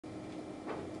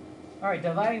All right,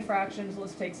 dividing fractions,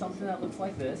 let's take something that looks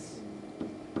like this.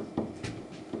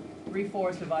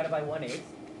 3/4 divided by 1/8.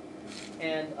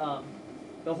 And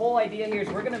the whole idea here is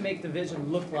we're going to make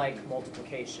division look like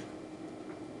multiplication.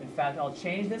 In fact, I'll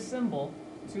change this symbol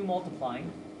to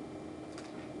multiplying.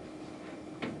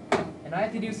 And I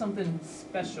have to do something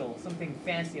special, something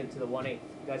fancy to the 1/8. You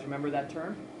guys remember that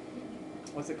term?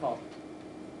 What's it called?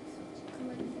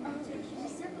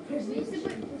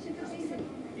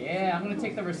 Yeah, I'm going to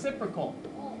take the reciprocal,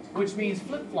 which means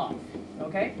flip-flop,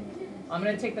 okay? I'm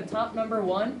going to take the top number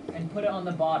 1 and put it on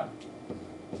the bottom.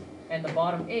 And the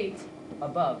bottom 8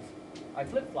 above. I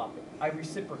flip-flop it. I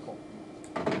reciprocal.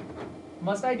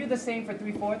 Must I do the same for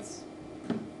 3/4?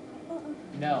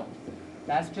 No.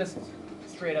 That's just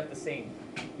straight up the same.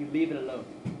 You leave it alone.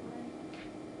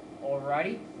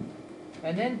 Alrighty?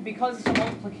 And then, because it's a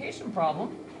multiplication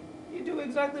problem, you do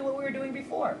exactly what we were doing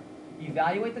before. You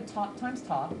evaluate the top times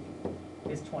top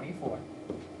is 24.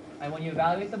 And when you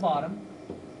evaluate the bottom,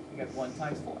 you get 1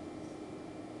 times 4.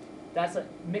 That's a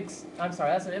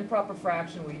that's an improper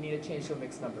fraction we need to change to a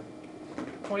mixed number.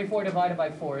 24 divided by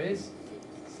 4 is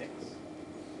 6.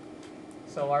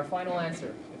 So our final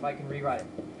answer, if I can rewrite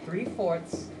it,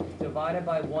 3/4 divided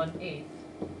by 1/8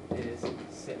 is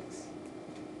 6.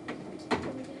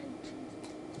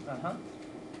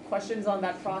 Questions on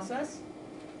that process?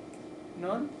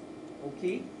 None?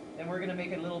 Okay. Then we're going to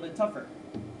make it a little bit tougher.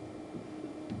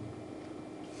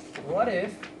 What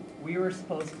if we're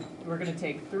going to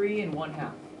take 3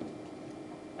 1/2,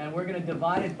 and we're going to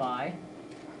divide it by,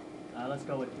 let's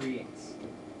go with 3/8.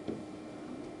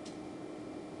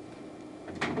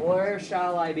 Where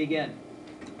shall I begin?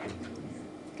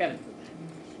 Kevin.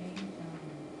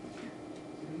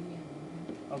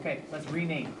 Okay, let's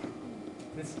rename.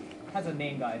 This has a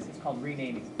name, guys. It's called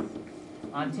renaming.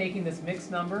 I'm taking this mixed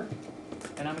number,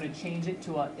 and I'm going to change it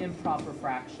to an improper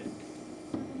fraction.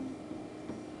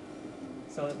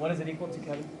 So what is it equal to,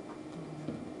 Kevin?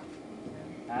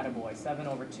 Attaboy,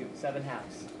 7/2, 7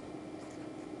 halves.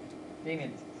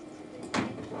 Damien.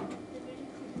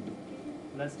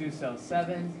 Let's do so.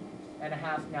 7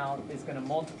 1/2 now is going to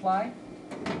multiply.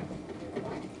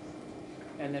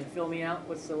 And then fill me out.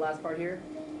 What's the last part here?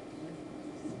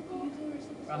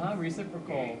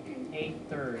 Reciprocal.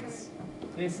 8/3.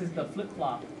 This is the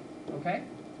flip-flop. Okay?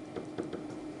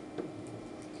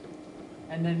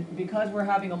 And then because we're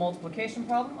having a multiplication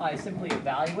problem, I simply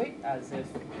evaluate as if,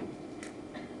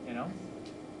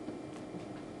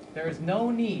 there is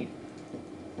no need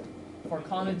for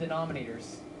common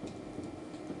denominators.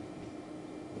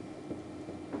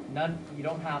 None, you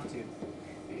don't have to.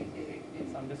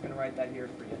 So I'm just going to write that here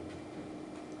for you.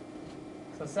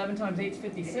 So 7 times 8 is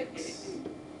 56.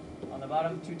 On the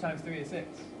bottom, 2 times 3 is 6.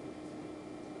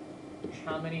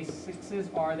 How many 6s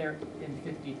are there in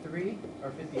 53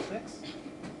 or 56?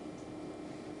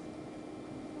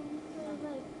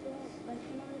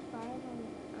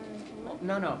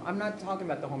 No, I'm not talking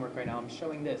about the homework right now. I'm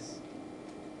showing this.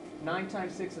 9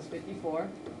 times 6 is 54.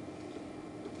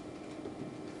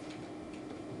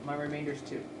 My remainder is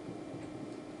 2.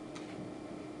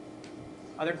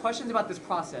 Are there questions about this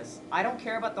process? I don't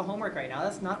care about the homework right now.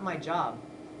 That's not my job.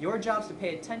 Your job is to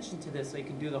pay attention to this so you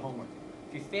can do the homework.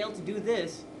 If you fail to do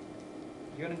this,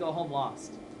 you're going to go home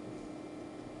lost.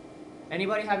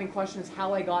 Anybody having questions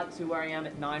how I got to where I am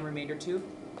at 9 remainder 2?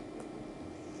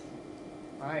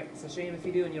 Alright, it's a shame if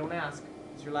you do and you don't ask.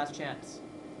 It's your last chance.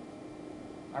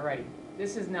 Alrighty,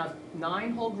 this is now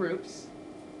 9 whole groups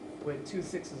with 2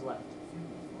 6s left.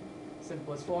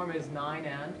 Simplest form is 9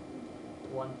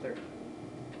 1/3.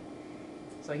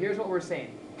 So here's what we're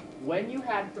saying. When you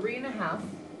had 3 1/2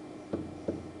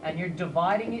 and you're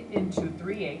dividing it into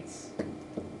 3/8,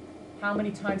 how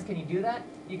many times can you do that?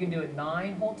 You can do it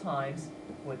 9 whole times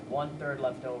with 1/3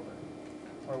 left over.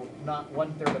 Or not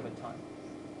 1/3 of a time.